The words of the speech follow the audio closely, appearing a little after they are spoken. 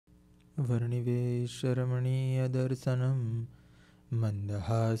वर्णिवेशरमणीयदर्शनं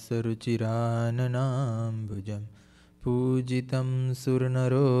मन्दहासरुचिराननाम्बुजं पूजितं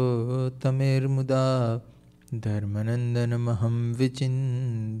सुरनरोत्तमेर्मुदा धर्मनन्दनमहं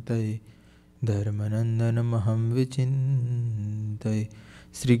विचिन्तये धर्मनन्दनमहं विचिन्तये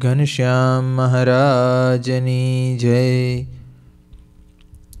श्री घनश्याम महाराजनी जय.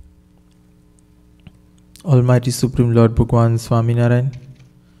 Almighty Supreme Lord Bhagwan Swaminarayan,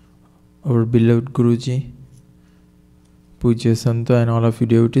 our beloved Guruji, Pujya Santa and all of you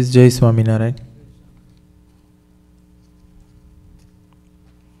devotees, Jai Swaminarayan.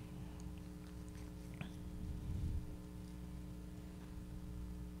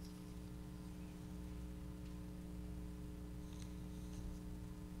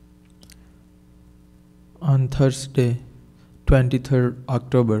 On Thursday, 23rd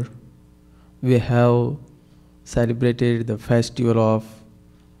October, we have celebrated the festival of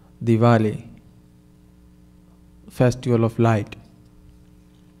Diwali, festival of light.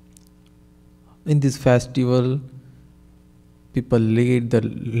 In this festival, people lit the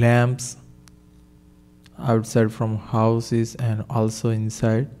lamps outside from houses and also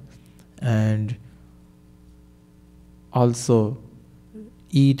inside, and also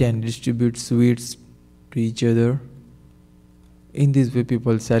eat and distribute sweets to each other. In this way,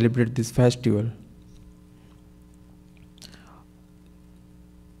 people celebrate this festival.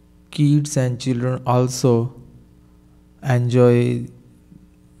 Kids and children also enjoy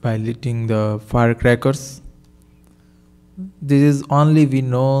by lighting the firecrackers. This is only we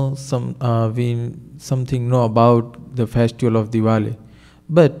know something know about the festival of Diwali.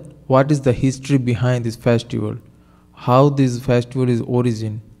 But what is the history behind this festival? How this festival is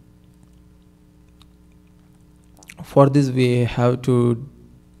origin? For this we have to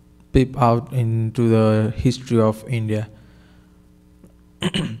peep out into the history of India.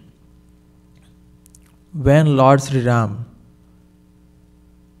 When Lord Sri Ram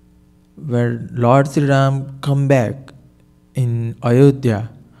come back in Ayodhya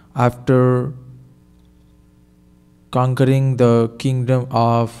after conquering the kingdom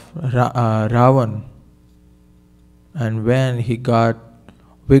of Ravan, and when he got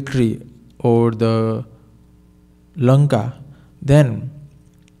victory over the Lanka, then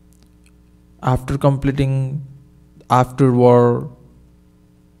after completing after war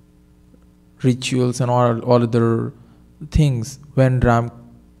rituals and all other things, when Ram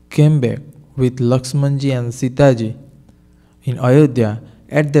came back with Lakshmanji and Sitaji in Ayodhya,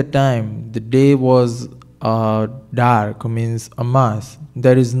 at that time the day was dark, means a mass.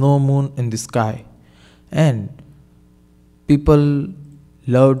 There is no moon in the sky, and people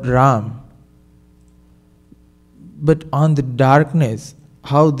loved Ram. But on the darkness,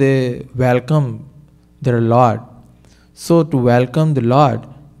 how they welcome their Lord. So to welcome the Lord,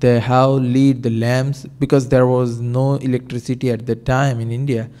 they have lit the lamps, because there was no electricity at that time in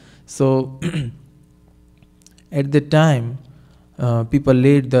India. So at that time, people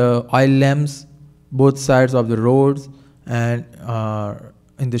lit the oil lamps both sides of the roads and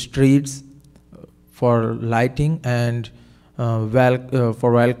in the streets for lighting and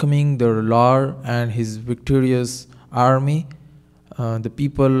for welcoming the Lord and his victorious army. The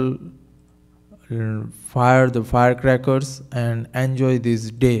people fire the firecrackers and enjoy this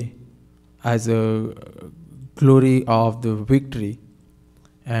day as a glory of the victory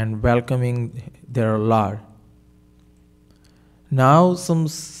and welcoming their Lord. Now some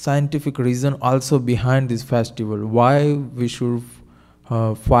scientific reason also behind this festival, why we should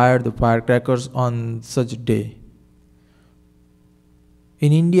fire the firecrackers on such a day.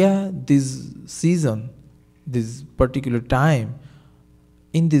 In India, this season, this particular time,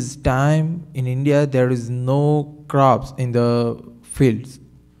 in this time in India there is no crops in the fields.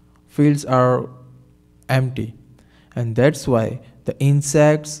 Fields are empty, and that's why the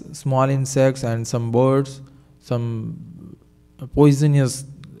insects, small insects and some birds, some poisonous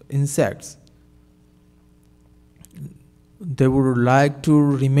insects, they would like to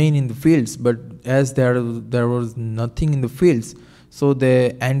remain in the fields, but as there was nothing in the fields, so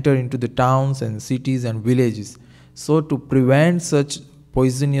they enter into the towns and cities and villages. So to prevent such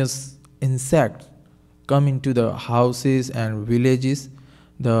poisonous insects come into the houses and villages,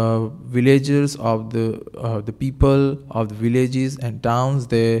 the villagers of the people of the villages and towns,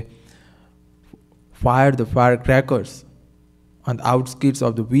 they fire the firecrackers on the outskirts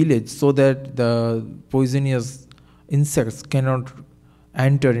of the village, so that the poisonous insects cannot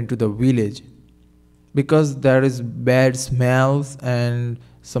enter into the village, because there is bad smells and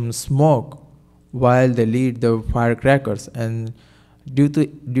some smoke while they lit the firecrackers, and due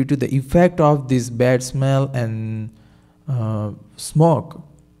to the effect of this bad smell and smoke,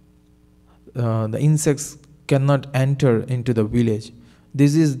 the insects cannot enter into the village.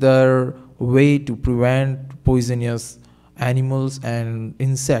 This is their way to prevent poisonous animals and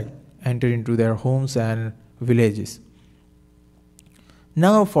insects enter into their homes and villages.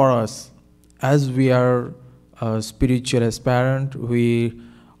 Now for us, as we are a spiritual aspirant, we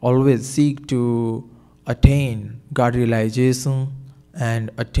always seek to attain God realization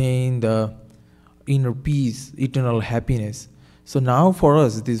and attain the inner peace, eternal happiness. So now for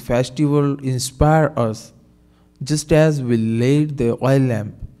us, this festival inspire us, just as we laid the oil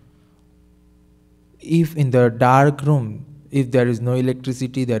lamp. If in the dark room, if there is no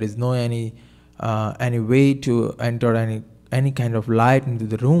electricity, there is no any way to enter any kind of light into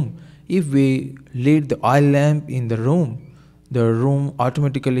the room. If we lit the oil lamp in the room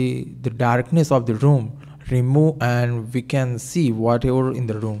automatically, the darkness of the room remove and we can see whatever in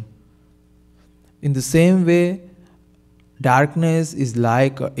the room. In the same way, darkness is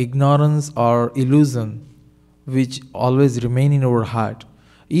like ignorance or illusion which always remain in our heart.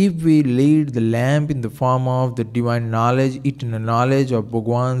 If we lit the lamp in the form of the divine knowledge, eternal knowledge of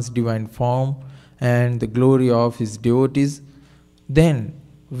Bhagwan's divine form and the glory of his devotees, then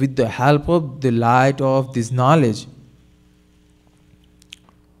with the help of the light of this knowledge,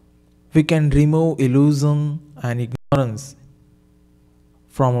 we can remove illusion and ignorance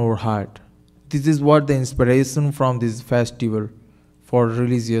from our heart. This is what the inspiration from this festival for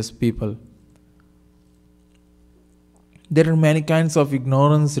religious people. There are many kinds of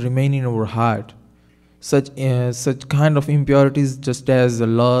ignorance remain in our heart. Such kind of impurities just as the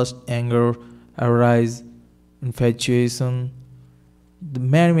lust, anger, arise, infatuation, the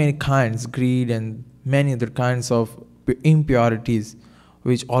many kinds, greed and many other kinds of impurities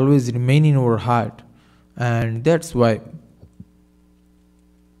which always remain in our heart. And that's why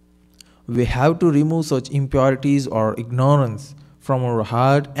we have to remove such impurities or ignorance from our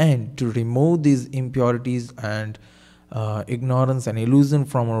heart, and to remove these impurities and ignorance and illusion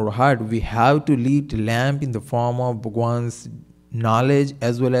from our heart, we have to light a lamp in the form of Bhagwan's knowledge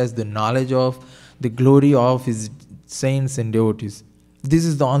as well as the knowledge of the glory of his saints and devotees. This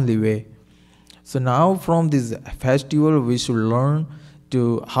is the only way. So now from this festival we should learn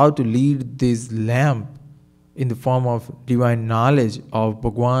to how to lead this lamp in the form of divine knowledge of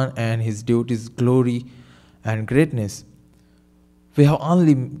Bhagwan and his devotees' glory and greatness. We have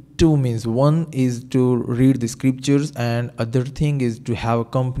only two means. One is to read the scriptures, and other thing is to have a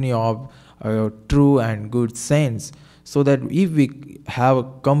company of true and good saints, so that if we have a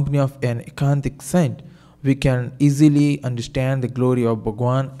company of an ekantic saint, we can easily understand the glory of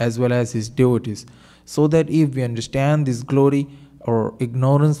Bhagwan as well as his devotees. So that if we understand this glory, or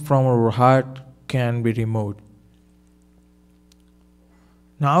ignorance from our heart can be removed.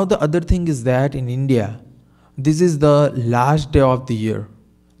 Now the other thing is that in India, this is the last day of the year.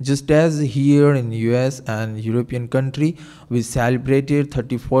 Just as here in US and European country, we celebrated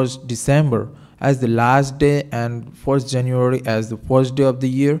 31st December as the last day and 1st January as the first day of the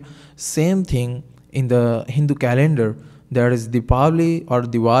year. Same thing in the Hindu calendar. There is Deepavali or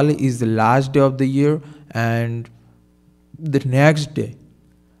Diwali is the last day of the year, and the next day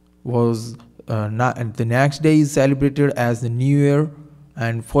was the next day is celebrated as the New Year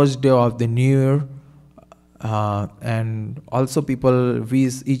and first day of the New Year. And also people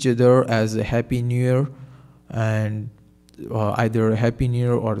wish each other as a Happy New Year, and either a Happy New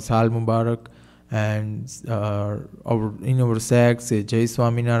Year or Saal Mubarak, and in our sect say Jai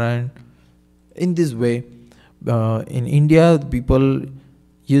Swaminarayan. In this way, in India people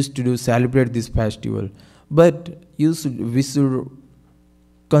used to celebrate this festival, but we should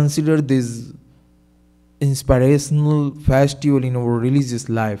consider this inspirational festival in our religious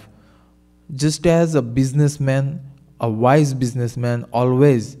life. Just as a businessman, a wise businessman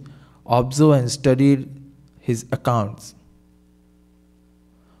always observe and study his accounts.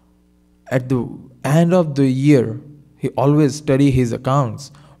 At the end of the year, he always study his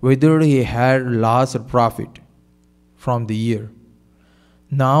accounts, whether he had loss or profit from the year.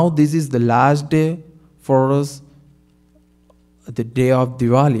 Now this is the last day for us, the day of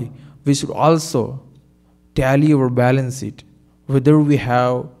Diwali. We should also tally our balance sheet, whether we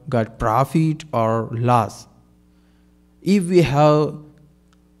have got profit or loss. If we have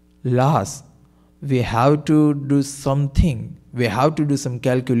loss, we have to do something. We have to do some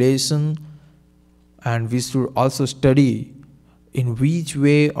calculation, and we should also study in which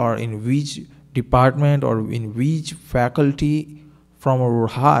way or in which department or in which faculty from our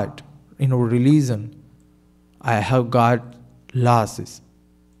heart, in our religion, I have got losses.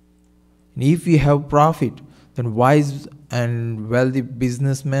 And if we have profit, then wise and wealthy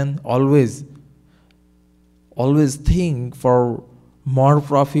businessmen always think for more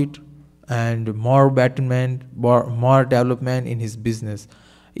profit and more betterment, more development in his business.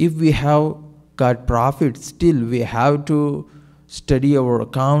 If we have got profit, still we have to study our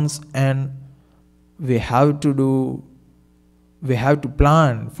accounts, and we have to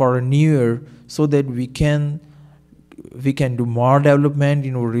plan for a new year, so that we can do more development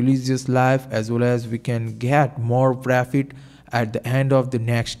in our religious life, as well as we can get more profit at the end of the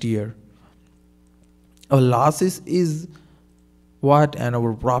next year. Our losses is what, and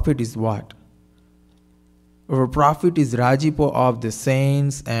our profit is what? Our profit is Rajipo of the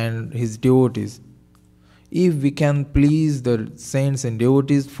saints and his devotees. If we can please the saints and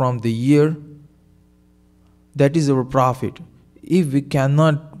devotees from the year, that is our profit. If we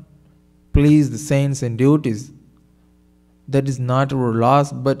cannot please the saints and devotees, that is not our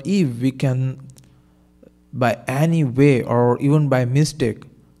loss. But if we can, by any way or even by mistake,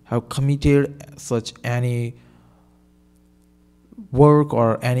 have committed such any work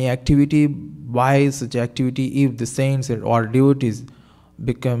or any activity, by such activity, if the saints or devotees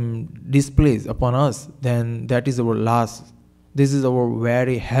become displeased upon us, then that is our loss. This is our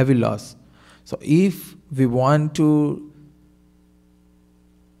very heavy loss. So if we want to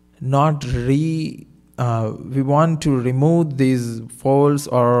we want to remove these faults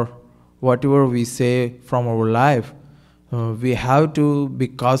or whatever we say from our life, we have to be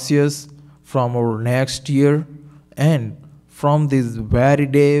cautious from our next year, and from this very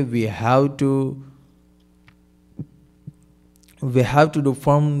day we have to do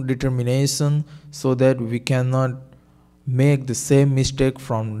firm determination, so that we cannot make the same mistake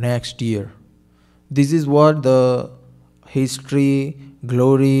from next year. This is what the history,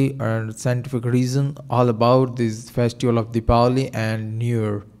 glory and scientific reason all about this festival of Diwali and New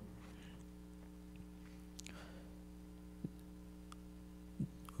Year.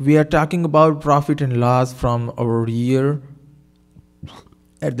 We are talking about profit and loss from our year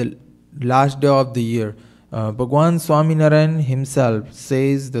at the last day of the year. Bhagwan Swaminarayan himself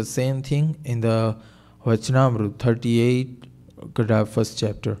says the same thing in the Vachanamrut 38, first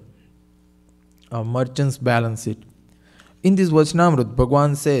chapter. Merchants balance it. In this Vachanamrut,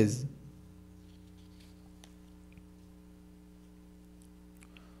 Bhagwan says,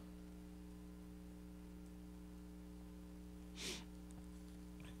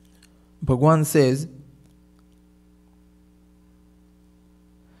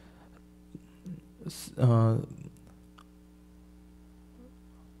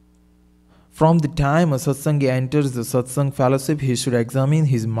 from the time a satsangi enters the satsang fellowship, he should examine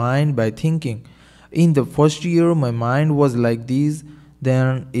his mind by thinking, in the first year my mind was like this,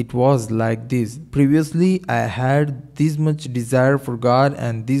 then it was like this. Previously I had this much desire for God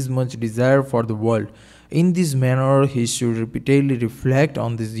and this much desire for the world. In this manner he should repeatedly reflect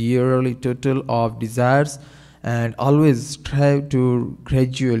on this yearly total of desires, and always strive to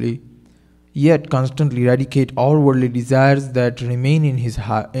gradually yet constantly eradicate all worldly desires that remain in his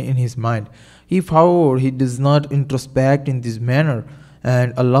mind. If, however, he does not introspect in this manner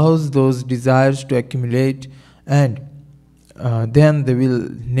and allows those desires to accumulate, and then they will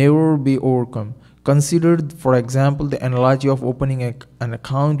never be overcome. Consider, for example, the analogy of opening an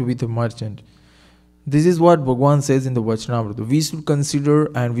account with a merchant. This is what Bhagwan says in the Vachanamrita. We should consider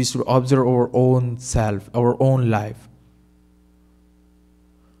and we should observe our own self, our own life.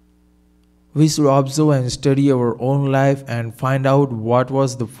 We should observe and study our own life and find out what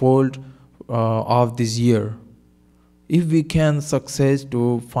was the fault of this year. If we can succeed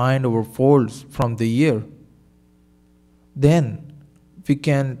to find our faults from the year, then we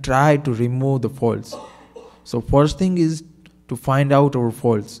can try to remove the faults. So first thing is to find out our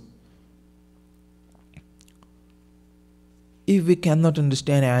faults. If we cannot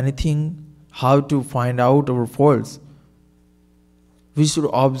understand anything, how to find out our faults, we should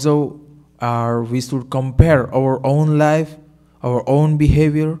observe or we should compare our own life, our own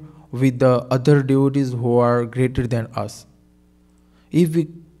behavior with the other devotees who are greater than us. If we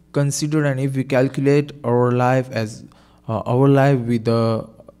consider and if we calculate our life as our life with the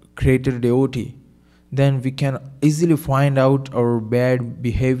greater devotee, then we can easily find out our bad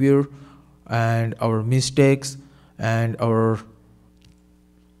behavior and our mistakes and our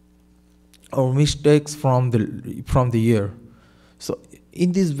mistakes from the year. So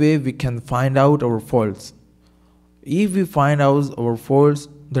in this way we can find out our faults. If we find out our faults,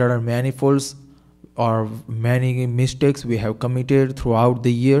 there are many faults or many mistakes we have committed throughout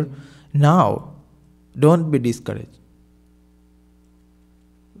the year. Now, don't be discouraged.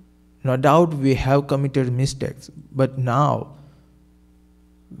 No doubt we have committed mistakes, but now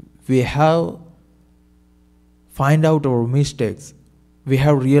we have find out our mistakes. We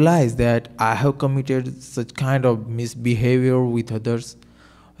have realized that I have committed such kind of misbehavior with others.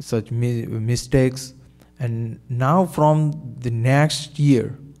 such mistakes. And now from the next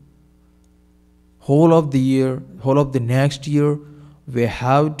year, whole of the next year, we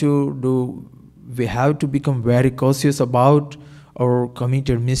have to do we have to become very cautious about our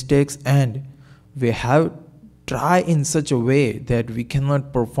committed mistakes, and we have try in such a way that we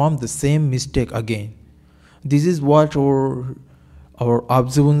cannot perform the same mistake again. This is what our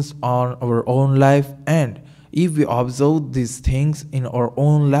observance on our own life, and if we observe these things in our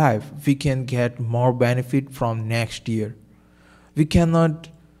own life, we can get more benefit from next year. We cannot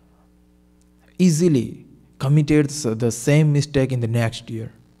easily committed the same mistake in the next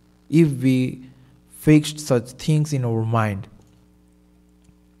year if we fixed such things in our mind.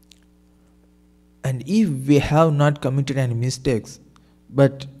 And if we have not committed any mistakes,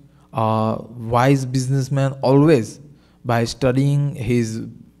 but a wise businessman always, by studying his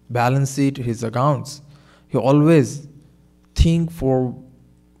balance sheet, his accounts, he always think for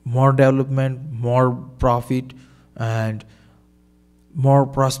more development, more profit, and more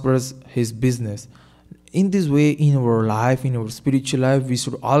prosperous his business. In this way, in our life, in our spiritual life, we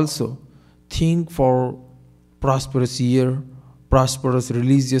should also think for prosperous year, prosperous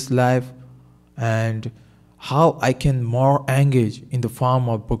religious life, and how I can more engage in the form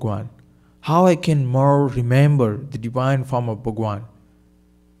of Bhagwan, how I can more remember the divine form of Bhagwan.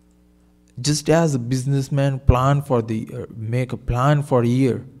 Just as a businessman plan for the make a plan for a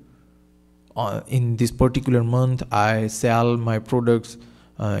year, in this particular month I sell my products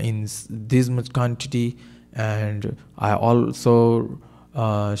in this much quantity, and I also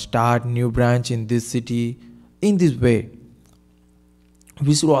start new branch in this city. In this way,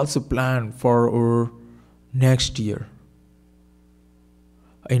 we should also plan for our next year.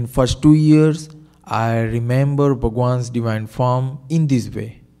 In first 2 years, I remember Bhagwan's divine form in this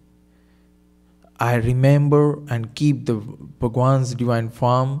way. I remember and keep the Bhagwan's divine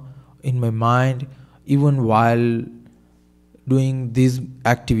form in my mind even while doing this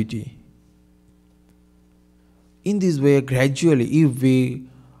activity. In this way, gradually, if we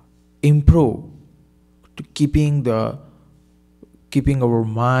improve to keeping our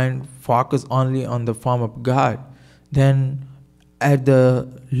mind focused only on the form of God, then at the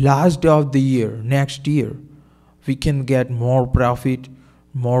last day of the year, next year, we can get more profit,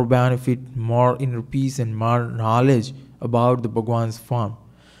 more benefit, more inner peace, and more knowledge about the Bhagwan's form.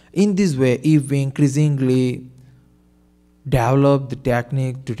 In this way, if we increasingly develop the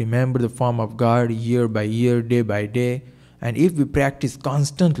technique to remember the form of God year by year, day by day, and if we practice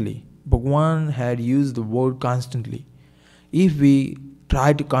constantly, Bhagwan had used the word constantly. If we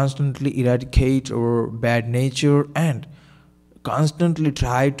try to constantly eradicate our bad nature and constantly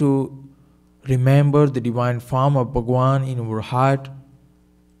try to remember the divine form of Bhagwan in our heart,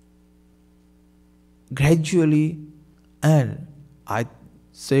 gradually, and I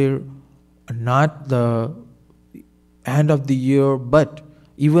say not the end of the year, but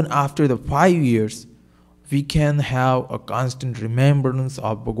even after the 5 years, we can have a constant remembrance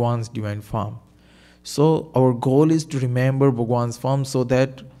of Bhagwan's divine form. So our goal is to remember Bhagwan's form so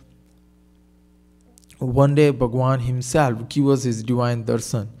that one day Bhagwan himself give us his divine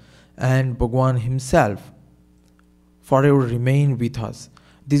darshan, and Bhagwan himself forever remain with us.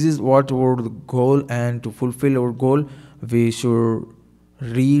 This is what our goal, and to fulfill our goal, we should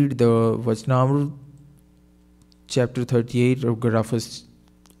read the Vachanamrut, chapter 38 of Graphus,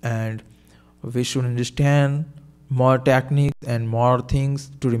 and we should understand more techniques and more things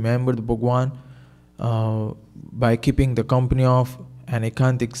to remember the Bhagwan by keeping the company of an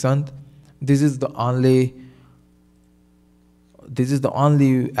Ekantik Sant. This is the only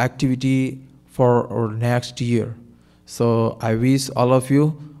activity for our next year. So I wish all of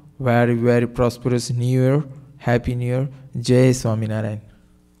you very, very prosperous New Year, Happy New Year. Jai Swaminarayan.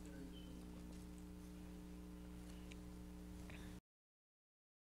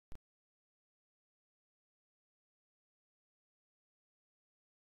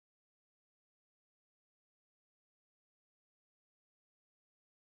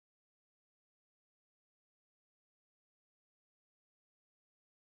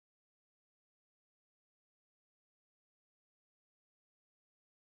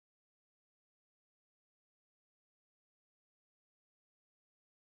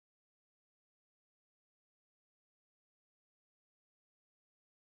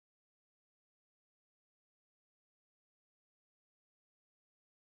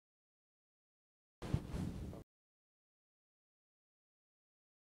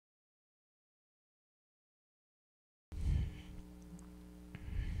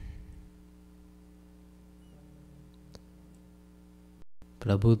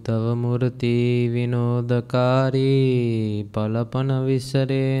 प्रभु तव मूर्ति विनोदकारी, पलपन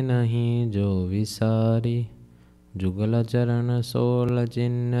विसरे नहीं जो विसारी। जुगल चरण soul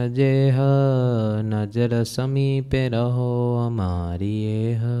चिन्ह जेह, नजर समीपे रहो हमारी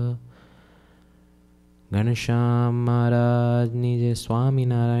एह। घनश्याम महाराज नी जय,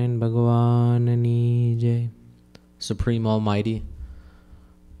 स्वामीनारायण भगवान नी जय। Supreme Almighty,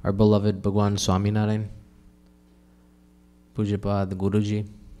 our beloved Bhagwan Swaminarayan, Pujapad Guruji,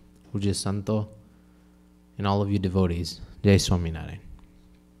 Puja Santo, and all of you devotees, Jai Swaminarayan.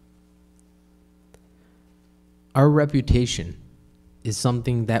 Our reputation is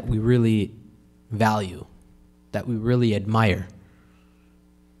something that we really value, that we really admire,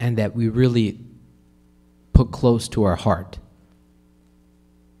 and that we really put close to our heart.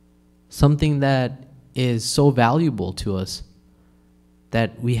 Something that is so valuable to us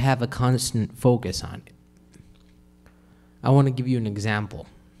that we have a constant focus on it. I want to give you an example.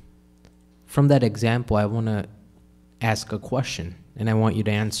 From that example, I want to ask a question, and I want you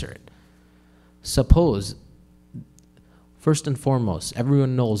to answer it. Suppose, first and foremost,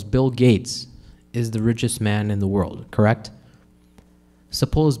 everyone knows Bill Gates is the richest man in the world, correct?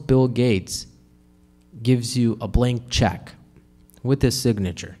 Suppose Bill Gates gives you a blank check with his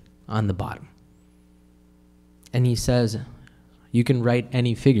signature on the bottom. And he says, you can write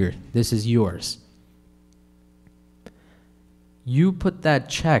any figure, this is yours. You put that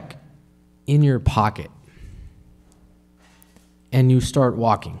check in your pocket and you start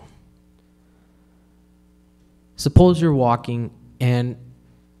walking. Suppose you're walking and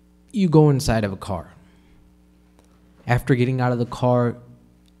you go inside of a car. After getting out of the car,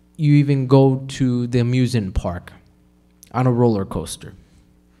 you even go to the amusement park on a roller coaster.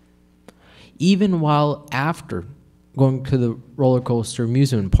 Even while after going to the roller coaster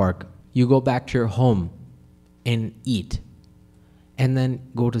amusement park, you go back to your home and eat, and then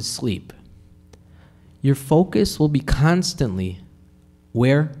go to sleep. Your focus will be constantly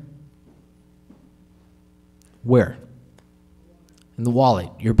where? Where? In the wallet,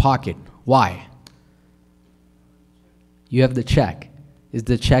 your pocket. Why? You have the check. Is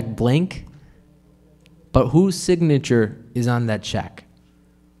the check blank? But whose signature is on that check?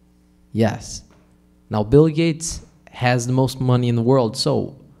 Yes. Now, Bill Gates has the most money in the world,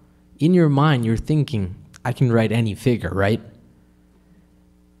 so in your mind, you're thinking, I can write any figure, right?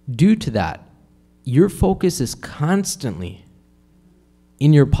 Due to that, your focus is constantly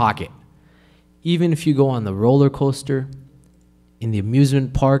in your pocket. Even if you go on the roller coaster, in the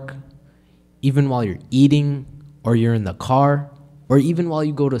amusement park, even while you're eating, or you're in the car, or even while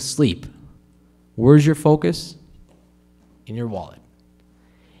you go to sleep, where's your focus? In your wallet.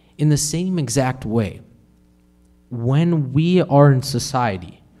 In the same exact way, when we are in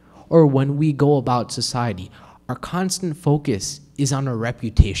society, or when we go about society, our constant focus is on our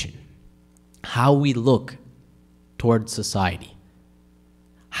reputation, how we look towards society.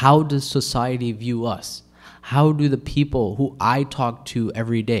 How does society view us? How do the people who I talk to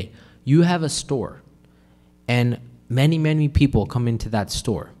every day? You have a store, and many people come into that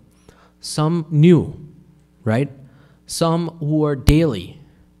store. Some new, right? Some who are daily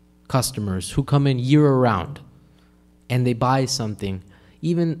customers who come in year-round, and they buy something.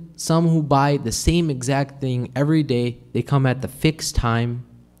 Even some who buy the same exact thing every day, they come at the fixed time,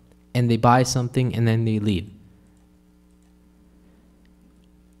 and they buy something, and then they leave.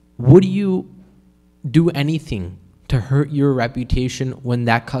 Would you do anything to hurt your reputation when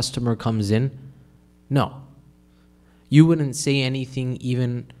that customer comes in? No. You wouldn't say anything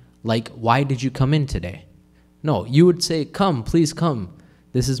even like, why did you come in today? No, you would say, come, please come.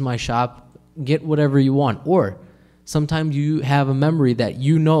 This is my shop. Get whatever you want. Or sometimes you have a memory that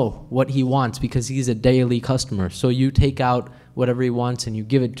you know what he wants because he's a daily customer. So you take out whatever he wants and you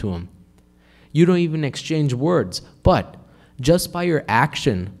give it to him. You don't even exchange words, but just by your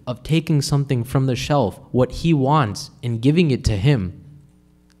action of taking something from the shelf, what he wants, and giving it to him,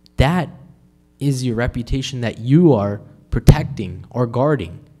 that is your reputation that you are protecting or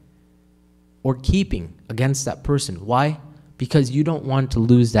guarding or keeping against that person. Why? Because you don't want to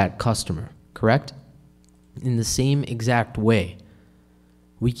lose that customer, correct? In the same exact way,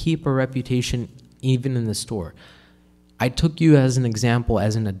 we keep our reputation even in the store. I took you as an example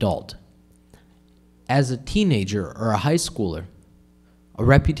as an adult. As a teenager or a high schooler, a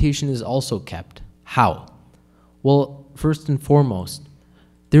reputation is also kept. How? Well, first and foremost,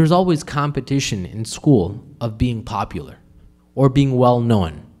 there's always competition in school of being popular or being well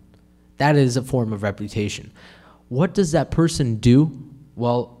known. That is a form of reputation. What does that person do?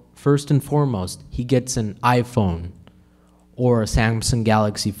 Well, first and foremost, he gets an iPhone or a Samsung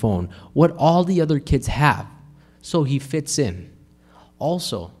Galaxy phone, what all the other kids have. So he fits in.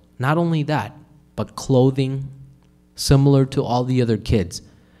 Also, not only that, but clothing similar to all the other kids.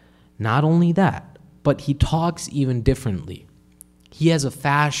 Not only that, but he talks even differently. He has a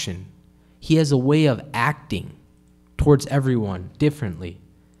fashion. He has a way of acting towards everyone differently.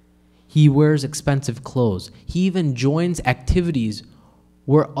 He wears expensive clothes. He even joins activities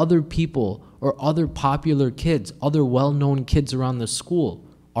where other people or other popular kids, other well-known kids around the school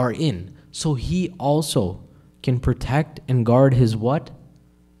are in. So he also can protect and guard his what?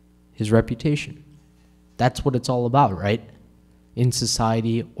 His reputation. That's what it's all about, right? In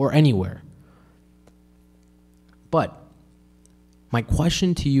society or anywhere. But my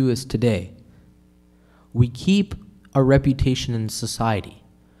question to you is today, we keep our reputation in society.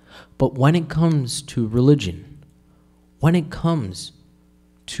 But when it comes to religion, when it comes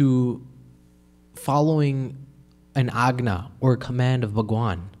to following an agna or a command of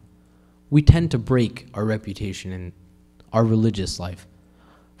Bhagwan, we tend to break our reputation in our religious life.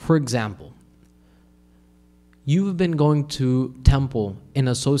 For example, you've been going to temple and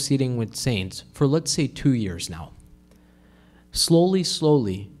associating with saints for, let's say, 2 years now.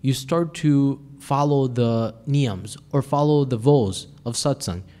 Slowly, you start to follow the niyams or follow the vows of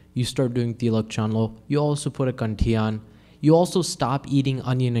satsang. You start doing tilak chanlo. You also put a kantiyan. You also stop eating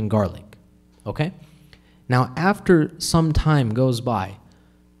onion and garlic. Okay? Now, after some time goes by,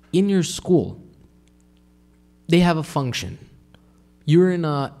 in your school, they have a function. You're in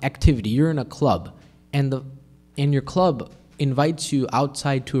an activity, you're in a club, and your club invites you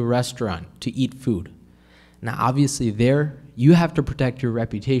outside to a restaurant to eat food. Now, obviously there, you have to protect your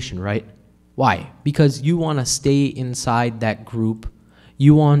reputation, right? Why? Because you want to stay inside that group.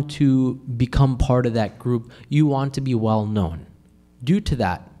 You want to become part of that group. You want to be well known. Due to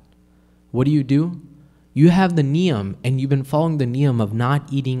that, what do? You have the niyam, and you've been following the niyam of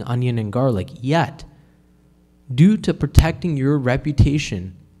not eating onion and garlic. Yet, due to protecting your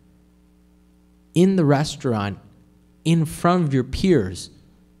reputation in the restaurant, in front of your peers,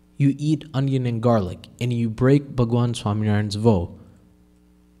 you eat onion and garlic, and you break Bhagwan Swaminarayan's vow,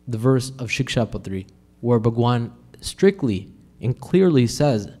 the verse of Shikshapatri, where Bhagwan strictly and clearly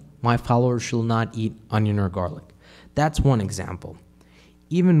says, my followers shall not eat onion or garlic. That's one example.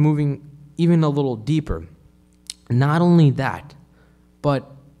 Even moving even a little deeper, not only that,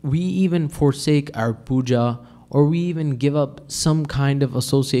 but we even forsake our puja, or we even give up some kind of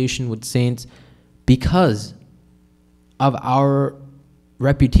association with saints because of our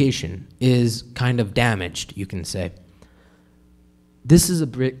reputation is kind of damaged, you can say. This is a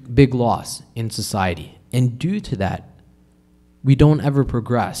big loss in society, and due to that, we don't ever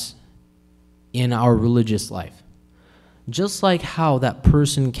progress in our religious life. Just like how that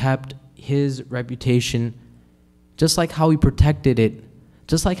person kept his reputation, just like how he protected it,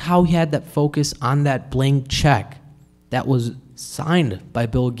 just like how he had that focus on that blank check that was signed by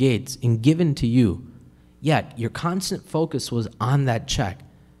Bill Gates and given to you, yet your constant focus was on that check.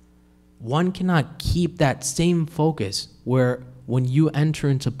 One cannot keep that same focus where when you enter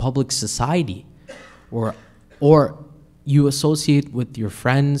into public society or you associate with your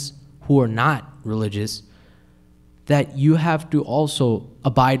friends who are not religious, that you have to also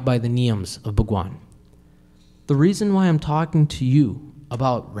abide by the niyams of Bhagwan. The reason why I'm talking to you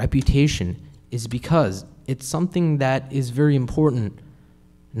about reputation is because it's something that is very important,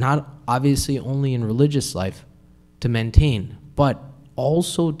 not obviously only in religious life to maintain, but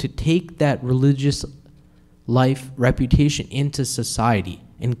also to take that religious life reputation into society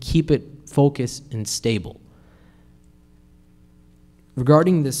and keep it focused and stable.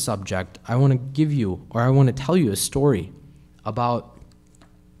 Regarding this subject, I want to tell you a story about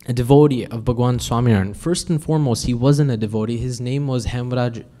a devotee of Bhagwan Swaminarayan. First and foremost, he wasn't a devotee. His name was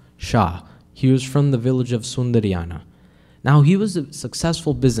Hemraj Shah. He was from the village of Sundaryana. Now, he was a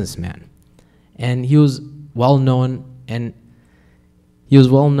successful businessman, and he was well known,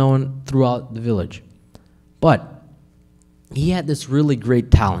 throughout the village. But he had this really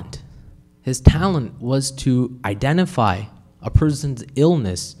great talent. His talent was to identify a person's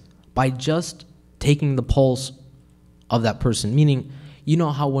illness by just taking the pulse of that person. Meaning, you know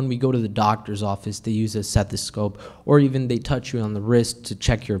how when we go to the doctor's office, they use a stethoscope, or even they touch you on the wrist to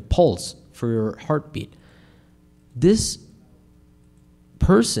check your pulse for your heartbeat. This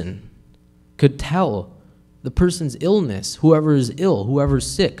person could tell the person's illness, whoever is ill, whoever's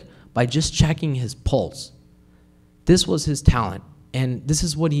sick, by just checking his pulse. This was his talent, and this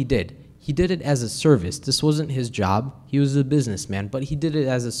is what he did. He did it as a service. This wasn't his job. He was a businessman, but he did it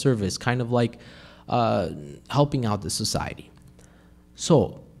as a service, kind of like helping out the society.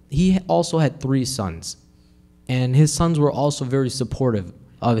 So he also had 3 sons, and his sons were also very supportive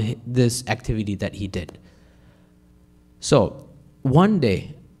of this activity that he did. So one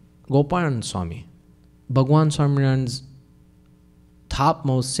day, Gopalan Swami, Bhagwan Swaminarayan's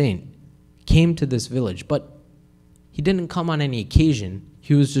topmost saint, came to this village, but he didn't come on any occasion.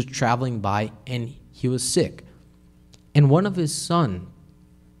 He was just traveling by and he was sick. And one of his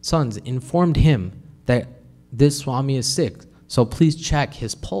sons informed him that this Swami is sick, so please check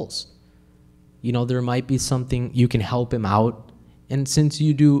his pulse. You know, there might be something you can help him out. And since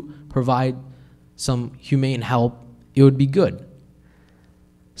you do provide some humane help, it would be good.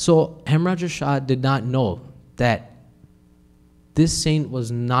 So Hemraja Shah did not know that this saint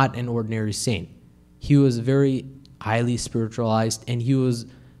was not an ordinary saint. He was very highly spiritualized, and he was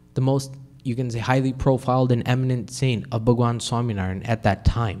the most, you can say, highly profiled and eminent saint of Bhagwan Swaminarayan at that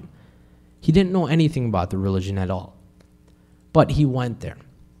time. He didn't know anything about the religion at all. But he went there.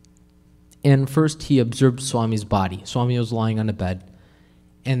 And first he observed Swami's body. Swami was lying on a bed.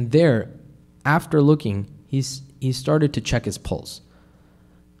 And there, after looking, he started to check his pulse.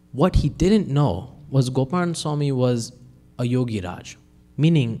 What he didn't know was Gopalan Swami was a Yogi Raj,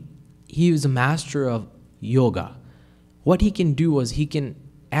 meaning he was a master of yoga. What he can do was he can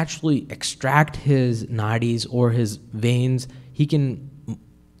actually extract his nadis or his veins. He can,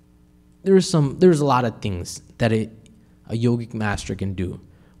 there's a lot of things that a yogic master can do,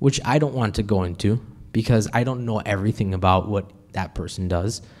 which I don't want to go into because I don't know everything about what that person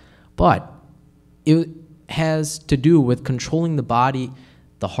does. But it has to do with controlling the body,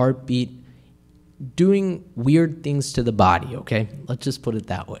 the heartbeat, doing weird things to the body, okay? Let's just put it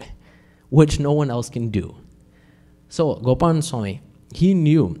that way, which no one else can do. So Gopalan Swami, he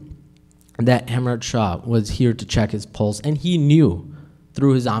knew that Hemraj Shah was here to check his pulse, and he knew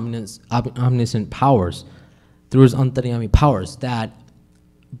through his omniscient powers, through his antaryami powers, that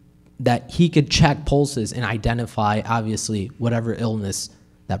he could check pulses and identify, obviously, whatever illness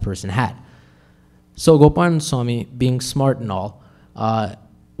that person had. So Gopalan Swami, being smart and all,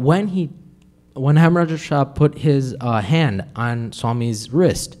 when Hemraj Shah put his hand on Swami's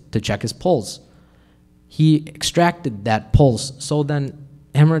wrist to check his pulse, he extracted that pulse. So then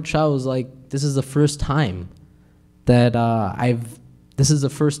Hemraj Shah was like, this is the first time that I've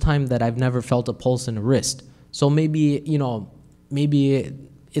never felt a pulse in a wrist. So maybe, maybe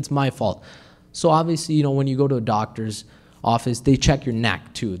it's my fault. So obviously, when you go to a doctor's office, they check your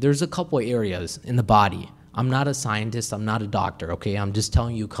neck too. There's a couple of areas in the body. I'm not a scientist, I'm not a doctor, okay? I'm just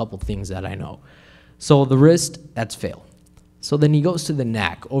telling you a couple things that I know. So the wrist, that's failed. So then he goes to the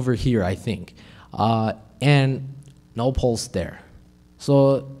neck, over here, I think, and no pulse there.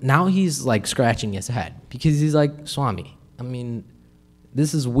 So now he's like scratching his head because he's like, Swami, I mean,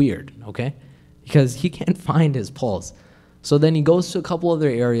 this is weird, okay? Because he can't find his pulse. So then he goes to a couple other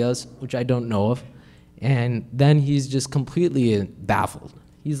areas, which I don't know of, and then he's just completely baffled.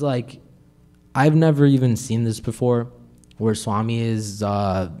 He's like, I've never even seen this before, where Swami's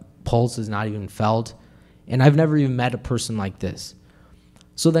pulse is not even felt, and I've never even met a person like this.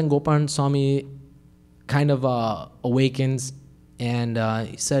 So then Gopalan Swami kind of awakens, and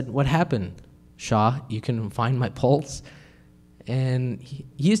he said, what happened, Shah? You can find my pulse? And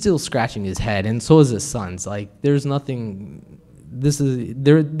he's still scratching his head, and so is his sons. Like, there's nothing,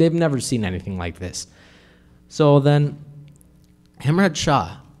 they've never seen anything like this. So then Hemraj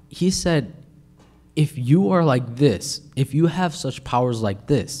Shah, he said, if you are like this, if you have such powers like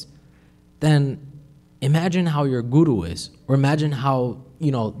this, then imagine how your guru is, or imagine how,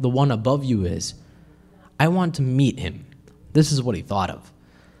 the one above you is. I want to meet him. This is what he thought of.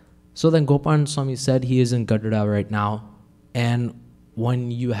 So then Gopalan Swami said he is in Gadara right now, and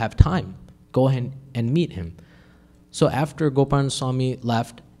when you have time, go ahead and meet him. So after Gopalan Swami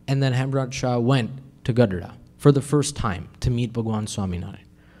left, and then Hemraj Shah went to Gadara for the first time to meet Bhagwan Swaminarayan.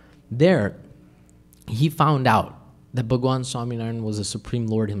 There, he found out that Bhagwan Swaminarayan was the Supreme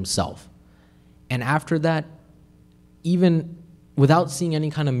Lord himself. And after that, even without seeing any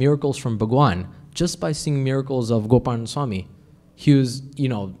kind of miracles from Bhagwan, just by seeing miracles of Gopalan Swami, he was,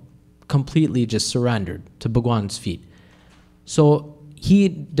 completely just surrendered to Bhagwan's feet. So he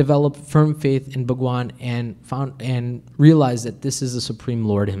developed firm faith in Bhagwan and realized that this is the Supreme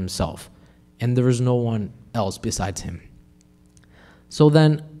Lord himself, and there is no one else besides him. So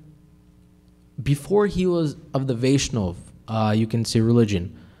then, before he was of the Vaishnav, you can say,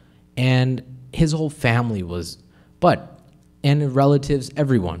 religion, and his whole family was, and relatives,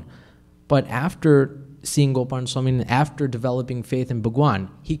 everyone. But after seeing Gopalan Swami, and after developing faith in Bhagwan,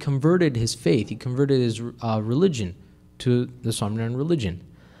 he converted his faith, he converted his religion to the Swaminarayan religion.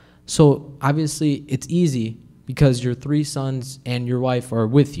 So obviously it's easy because your 3 sons and your wife are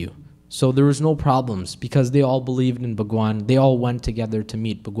with you. So there was no problems because they all believed in Bhagwan. They all went together to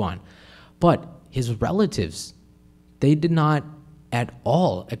meet Bhagwan. But his relatives, they did not at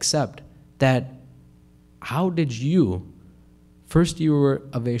all, except that how did you, first you were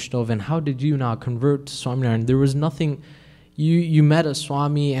a Vaishnava, and how did you now convert to Swaminarayan? There was nothing, you met a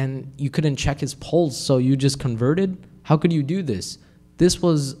Swami and you couldn't check his pulse, so you just converted? How could you do this? This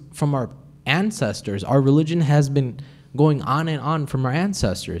was from our ancestors. Our religion has been going on and on from our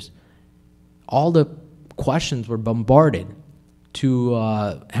ancestors. All the questions were bombarded to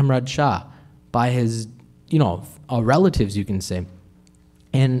Hemraj Shah by his, relatives, you can say.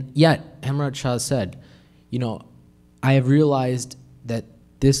 And yet, Hemraj Shah said, I have realized that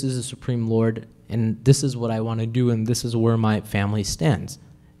this is the Supreme Lord, and this is what I want to do, and this is where my family stands.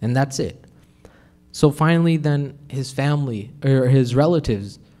 And that's it. So finally, then, his family, or his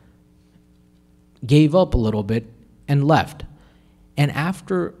relatives, gave up a little bit and left. And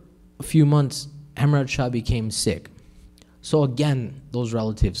after a few months, Hemraj Shah became sick. So again, those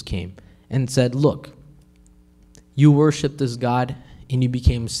relatives came and said, look, you worship this God and you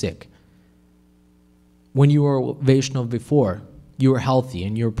became sick. When you were Vaishnav before, you were healthy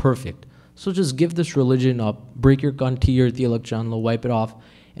and you were perfect. So just give this religion up, break your ganti, your tilak chandla, wipe it off,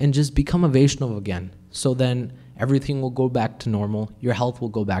 and just become a Vaishnav again. So then everything will go back to normal. Your health will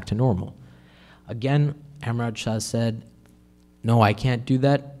go back to normal. Again, Hemraj Shah said, no, I can't do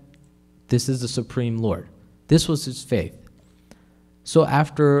that. This is the Supreme Lord. This was his faith. So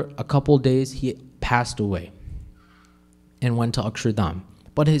after a couple days, he passed away and went to Akshardham.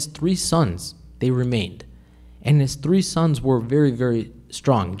 But his 3 sons, they remained. And his 3 sons were very, very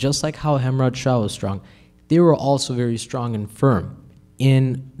strong. Just like how Hemraj Shah was strong, they were also very strong and firm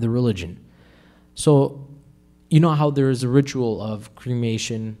in the religion. So you know how there is a ritual of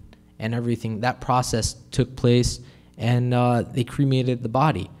cremation and everything. That process took place, and they cremated the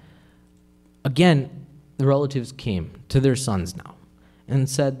body. Again, the relatives came to their sons now and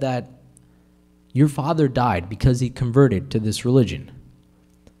said that your father died because he converted to this religion.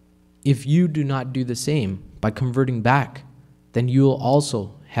 If you do not do the same by converting back, then you will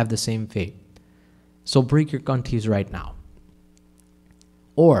also have the same fate. So break your gantis right now.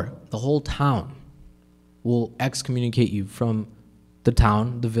 Or the whole town will excommunicate you from the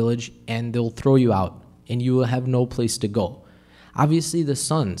town, the village, and they'll throw you out, and you will have no place to go. Obviously, the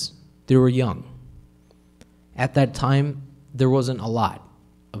sons, they were young. At that time, there wasn't a lot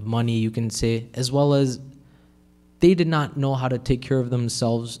of money, you can say, as well as they did not know how to take care of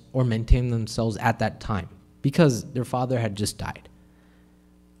themselves or maintain themselves at that time because their father had just died.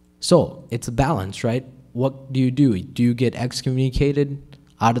 So it's a balance, right? What do? Do you get excommunicated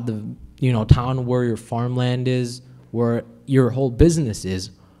out of the town where your farmland is, where your whole business is,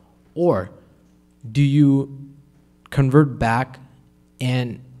 or do you convert back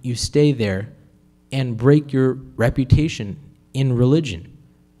and you stay there and break your reputation in religion?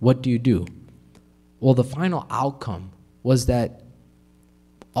 What do? Well, the final outcome was that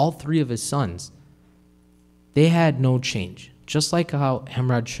all 3 of his sons, they had no change. Just like how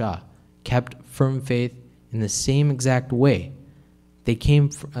Hemraj Shah kept firm faith in the same exact way. They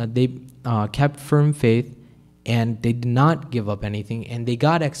kept firm faith, and they did not give up anything, and they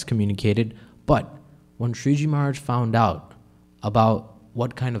got excommunicated. But when Shriji Maharaj found out about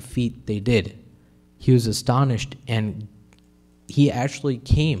what kind of feat they did, he was astonished, and he actually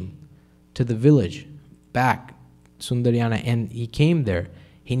came to the village back, Sundaryana, and he came there,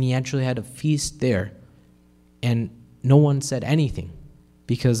 and he actually had a feast there, and no one said anything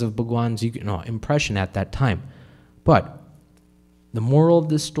because of Bhagwan's impression at that time. But the moral of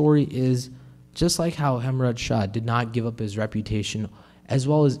this story is, just like how Hemraj Shah did not give up his reputation, as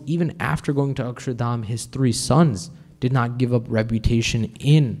well as even after going to Akshardham, his 3 sons did not give up reputation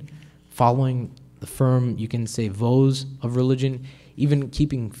in following the firm, you can say, vows of religion, even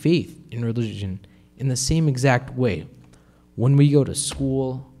keeping faith in religion in the same exact way. When we go to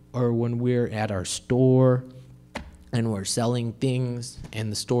school or when we're at our store and we're selling things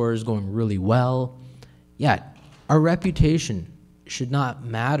and the store is going really well, our reputation should not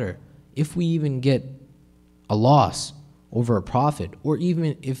matter if we even get a loss over a profit, or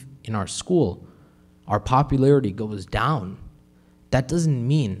even if in our school our popularity goes down. That doesn't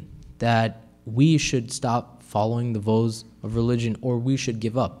mean that we should stop following the vows of religion or we should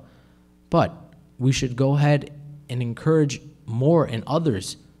give up. But we should go ahead and encourage more and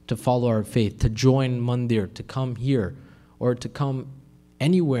others to follow our faith, to join Mandir, to come here, or to come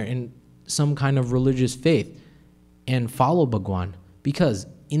anywhere in some kind of religious faith and follow Bhagwan, because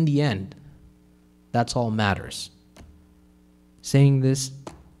in the end, that's all matters. Saying this,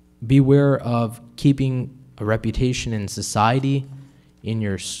 beware of keeping a reputation in society, in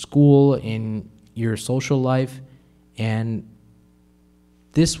your school, in your social life, and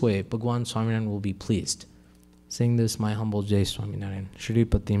this way Bhagwan Swaminarayan will be pleased. Sing this my humble Jai Swaminarayan. Shri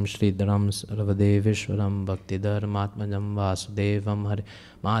Patim Shri Dharam Sarvadevishwaram Bhakti Dharmatmajam Vasudevam Hare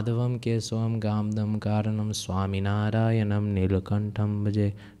Madhavam Keswavam Gamdam Karanam Swaminarayanam Nilkantham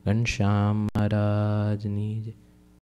Bhaje Ghanshyam Maharaj Ni Jai.